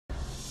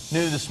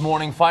New this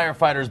morning,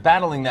 firefighters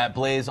battling that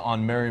blaze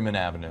on Merrimon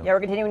Avenue. Yeah, we're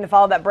continuing to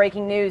follow that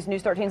breaking news.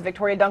 News 13's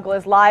Victoria Dunkle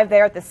is live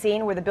there at the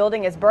scene where the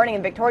building is burning.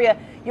 And Victoria,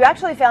 you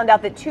actually found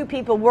out that 2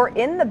 people were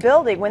in the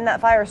building when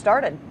that fire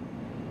started.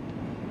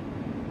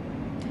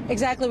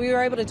 Exactly. We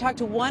were able to talk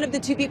to one of the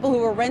 2 people who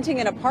were renting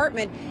an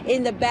apartment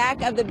in the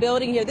back of the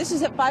building here. This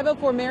is at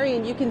 504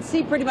 Merrion. You can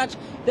see pretty much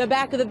the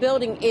back of the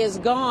building is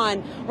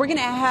gone. We're going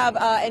to have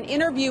an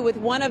interview with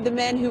one of the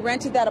men who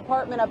rented that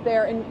apartment up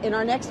there in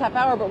our next half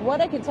hour. But what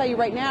I can tell you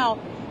right now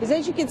is,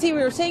 as you can see,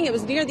 we were saying it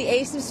was near the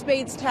Ace of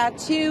Spades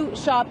tattoo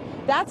shop.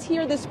 That's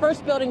here, this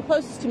first building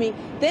closest to me.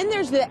 Then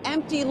there's the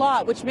empty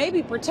lot, which may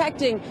be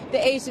protecting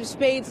the Ace of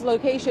Spades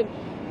location.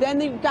 Then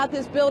they've got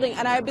this building,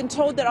 and I've been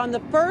told that on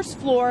the first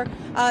floor,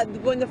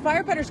 when the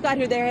firefighters got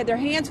here, they had their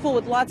hands full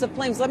with lots of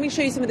flames. Let me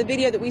show you some of the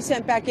video that we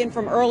sent back in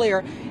from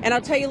earlier, and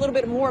I'll tell you a little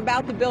bit more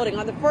about the building.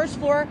 On the first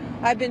floor,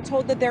 I've been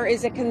told that there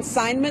is a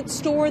consignment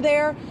store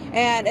there,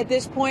 and at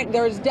this point,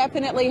 there's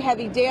definitely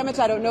heavy damage.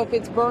 I don't know if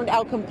it's burned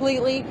out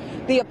completely.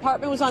 The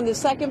apartment was on the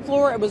second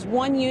floor. It was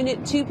 1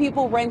 unit, 2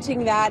 people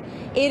renting that.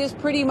 It is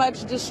pretty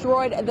much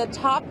destroyed the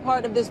top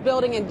part of this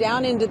building and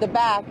down into the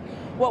back.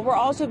 What we're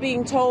also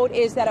being told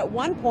is that at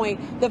one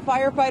point, the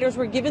firefighters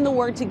were given the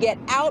word to get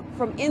out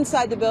from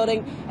inside the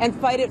building and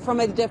fight it from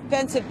a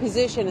defensive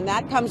position. And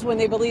that comes when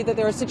they believe that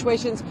there are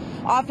situations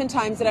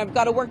oftentimes, and I've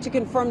got to work to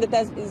confirm that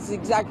that is the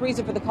exact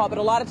reason for the call, but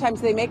a lot of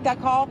times they make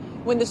that call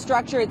when the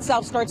structure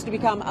itself starts to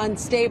become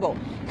unstable.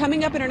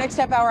 Coming up in our next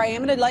half hour, I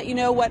am going to let you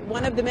know what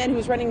one of the men who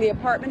was running the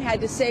apartment had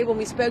to say when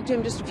we spoke to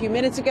him just a few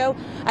minutes ago.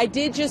 I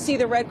did just see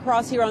the Red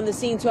Cross here on the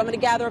scene, so I'm going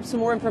to gather up some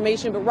more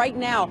information. But right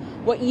now,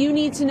 what you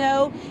need to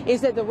know is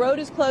that the road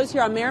is closed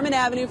here on Merrimon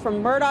Avenue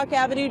from Murdoch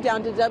Avenue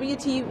down to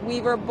W.T.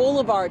 Weaver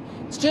Boulevard.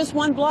 It's just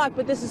 1 block,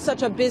 but this is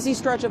such a busy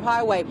stretch of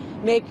highway.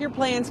 Make your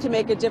plans to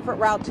make a different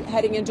route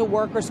heading into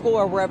work or school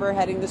or wherever you're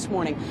heading this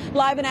morning.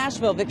 Live in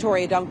Asheville,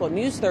 Victoria Dunkle,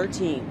 News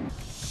 13.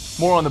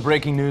 More on the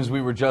breaking news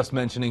we were just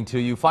mentioning to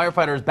you.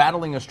 Firefighters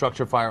battling a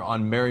structure fire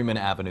on Merrimon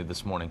Avenue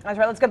this morning. That's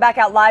right. Let's go back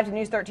out live to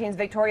News 13's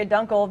Victoria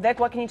Dunkle. Vic,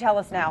 what can you tell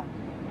us now?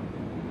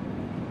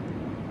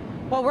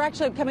 Well, we're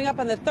actually coming up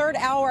on the 3rd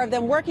hour of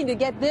them working to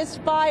get this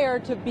fire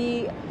to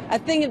be a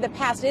thing of the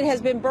past. It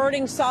has been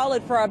burning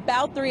solid for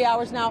about 3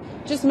 hours now.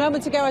 Just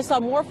moments ago, I saw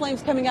more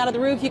flames coming out of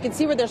the roof. You can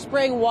see where they're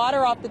spraying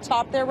water off the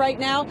top there right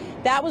now.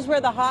 That was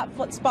where the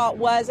hot spot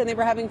was, and they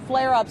were having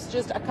flare-ups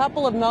just a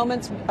couple of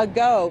moments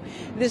ago.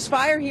 This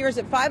fire here is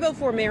at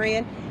 504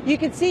 Merrion. You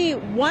can see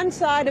one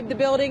side of the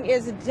building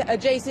is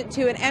adjacent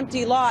to an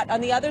empty lot. On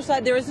the other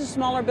side, there is a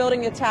smaller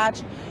building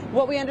attached.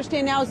 What we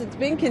understand now is it's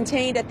been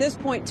contained at this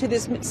point to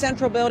this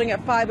central building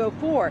at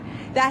 504.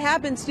 That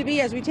happens to be,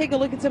 as we take a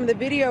look at some of the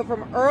video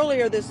from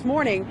earlier this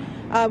morning,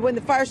 when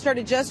the fire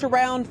started just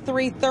around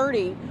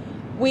 3:30,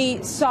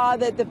 we saw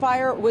that the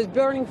fire was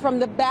burning from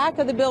the back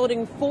of the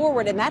building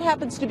forward, and that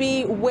happens to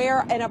be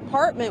where an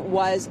apartment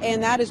was,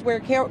 and that is where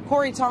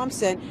Cory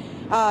Thompson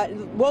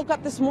woke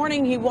up this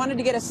morning. He wanted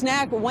to get a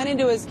snack, went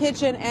into his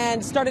kitchen,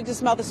 and started to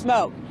smell the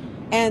smoke.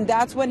 And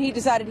that's when he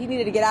decided he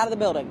needed to get out of the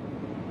building.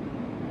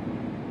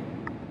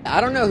 I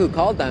don't know who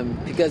called them,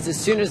 because as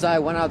soon as I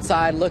went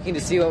outside looking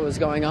to see what was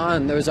going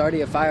on, there was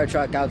already a fire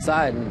truck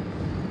outside, and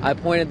I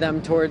pointed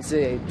them towards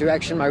the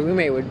direction my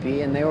roommate would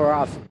be, and they were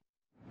off.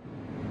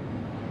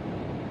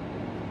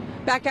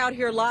 Back out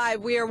here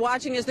live, we are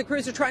watching as the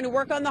crews are trying to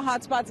work on the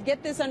hot spots,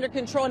 get this under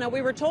control. Now,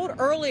 we were told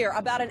earlier,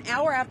 about an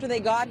hour after they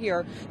got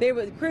here,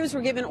 the crews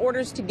were given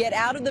orders to get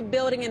out of the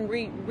building and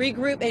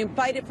regroup and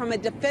fight it from a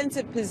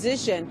defensive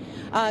position.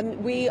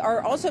 We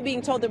are also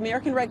being told the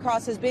American Red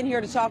Cross has been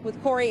here to talk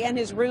with Cory and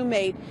his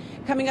roommate.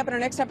 Coming up in our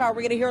next half hour,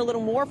 we're going to hear a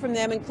little more from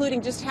them,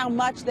 including just how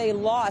much they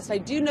lost. I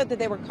do know that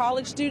they were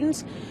college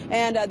students,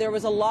 and there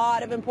was a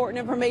lot of important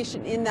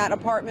information in that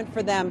apartment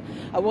for them.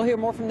 We'll hear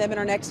more from them in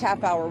our next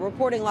half hour.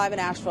 Reporting live in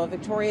Asheville,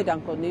 Victoria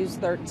Dunkle, News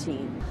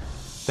 13.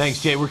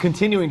 Thanks, Jay. We're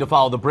continuing to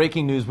follow the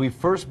breaking news we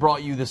first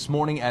brought you this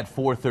morning at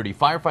 4:30.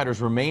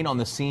 Firefighters remain on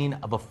the scene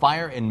of a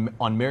fire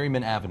on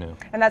Merrimon Avenue.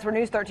 And that's where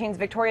News 13's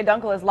Victoria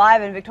Dunkle is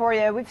live. And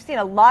Victoria, we've seen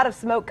a lot of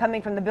smoke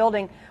coming from the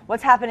building.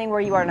 What's happening where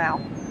you are now?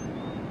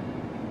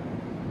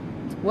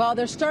 Well,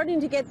 they're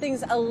starting to get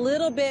things a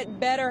little bit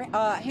better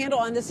handle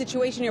on the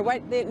situation here.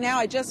 Right now,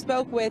 I just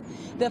spoke with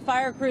the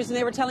fire crews, and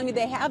they were telling me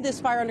they have this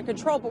fire under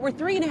control, but we're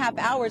 3.5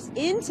 hours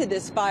into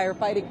this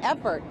firefighting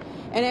effort.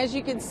 And as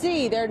you can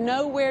see, they're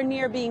nowhere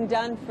near being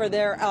done for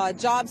their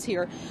jobs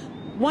here.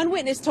 One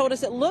witness told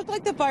us it looked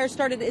like the fire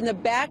started in the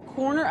back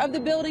corner of the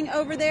building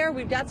over there.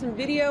 We've got some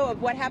video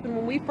of what happened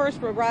when we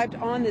first arrived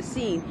on the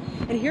scene.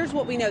 And here's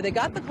what we know. They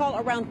got the call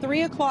around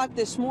 3 o'clock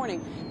this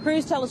morning.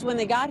 Crews tell us when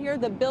they got here,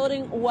 the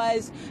building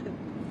was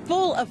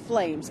full of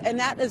flames, and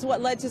that is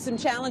what led to some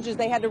challenges.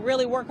 They had to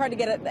really work hard to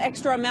get an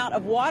extra amount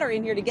of water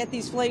in here to get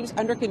these flames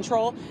under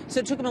control, so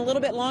it took them a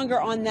little bit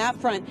longer on that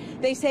front.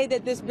 They say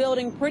that this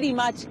building pretty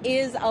much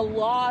is a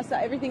loss.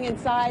 Everything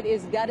inside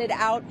is gutted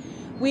out.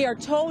 We are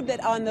told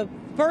that on the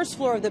first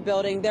floor of the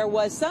building, there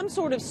was some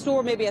sort of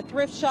store, maybe a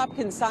thrift shop,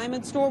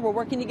 consignment store. We're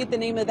working to get the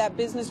name of that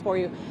business for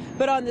you.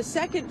 But on the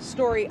second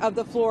story of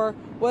the floor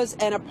was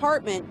an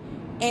apartment.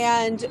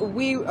 And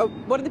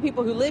one of the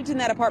people who lived in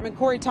that apartment,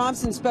 Cory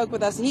Thompson, spoke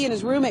with us. He and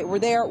his roommate were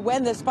there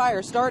when this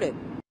fire started.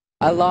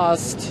 I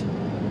lost,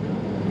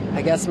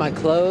 I guess, my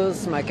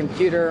clothes, my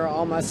computer,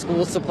 all my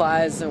school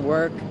supplies and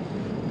work.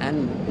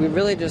 And we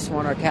really just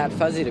want our cat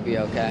Fuzzy to be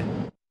okay.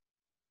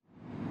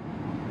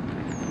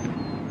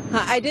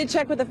 I did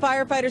check with the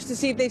firefighters to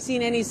see if they've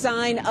seen any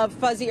sign of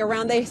Fuzzy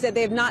around. They said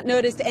they have not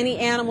noticed any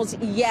animals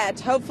yet.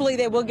 Hopefully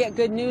they will get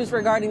good news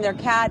regarding their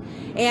cat.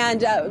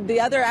 And the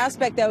other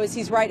aspect, though, is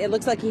he's right. It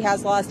looks like he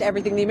has lost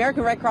everything. The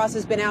American Red Cross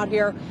has been out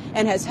here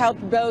and has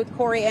helped both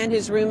Cory and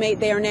his roommate.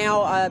 They are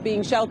now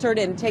being sheltered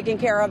and taken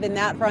care of in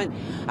that front.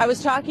 I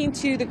was talking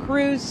to the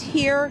crews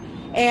here.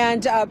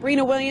 And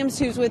Brina Williams,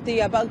 who's with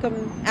the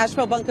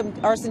Asheville Buncombe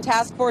Arson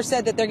Task Force,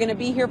 said that they're going to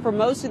be here for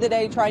most of the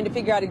day trying to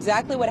figure out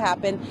exactly what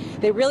happened.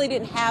 They really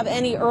didn't have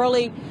any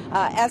early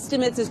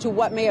estimates as to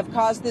what may have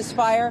caused this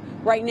fire.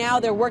 Right now,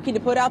 they're working to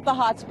put out the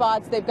hot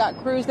spots. They've got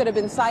crews that have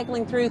been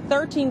cycling through.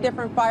 13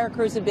 different fire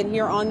crews have been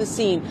here on the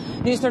scene.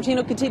 News 13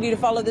 will continue to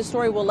follow this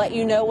story. We'll let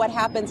you know what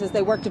happens as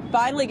they work to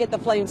finally get the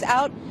flames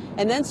out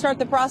and then start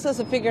the process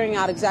of figuring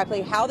out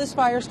exactly how this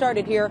fire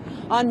started here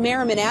on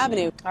Merrimon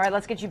Avenue. All right,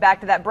 let's get you back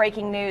to that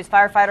breaking news.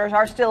 Firefighters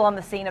are still on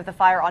the scene of the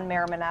fire on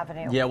Merrimon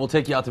Avenue. Yeah, we'll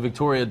take you out to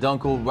Victoria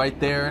Dunkle right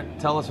there.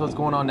 Tell us what's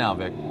going on now,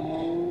 Vic.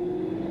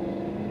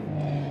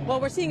 Well,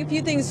 we're seeing a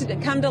few things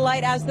come to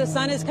light as the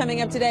sun is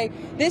coming up today.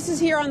 This is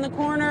here on the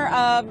corner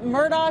of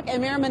Murdoch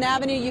and Merrimon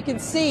Avenue. You can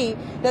see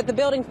that the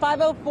building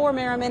 504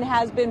 Merrimon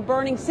has been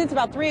burning since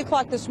about 3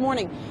 o'clock this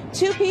morning.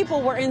 2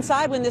 people were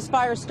inside when this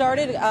fire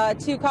started,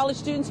 2 college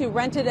students who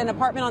rented an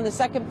apartment on the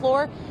second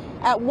floor.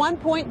 At one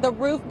point, the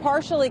roof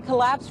partially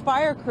collapsed.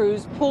 Fire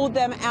crews pulled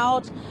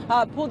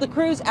the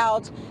crews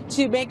out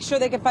to make sure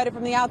they could fight it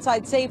from the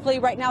outside safely.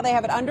 Right now, they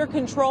have it under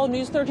control.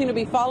 News 13 will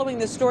be following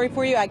this story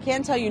for you. I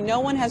can tell you no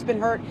one has been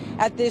hurt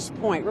at this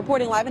point.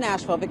 Reporting live in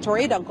Asheville,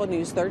 Victoria Dunkle,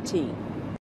 News 13.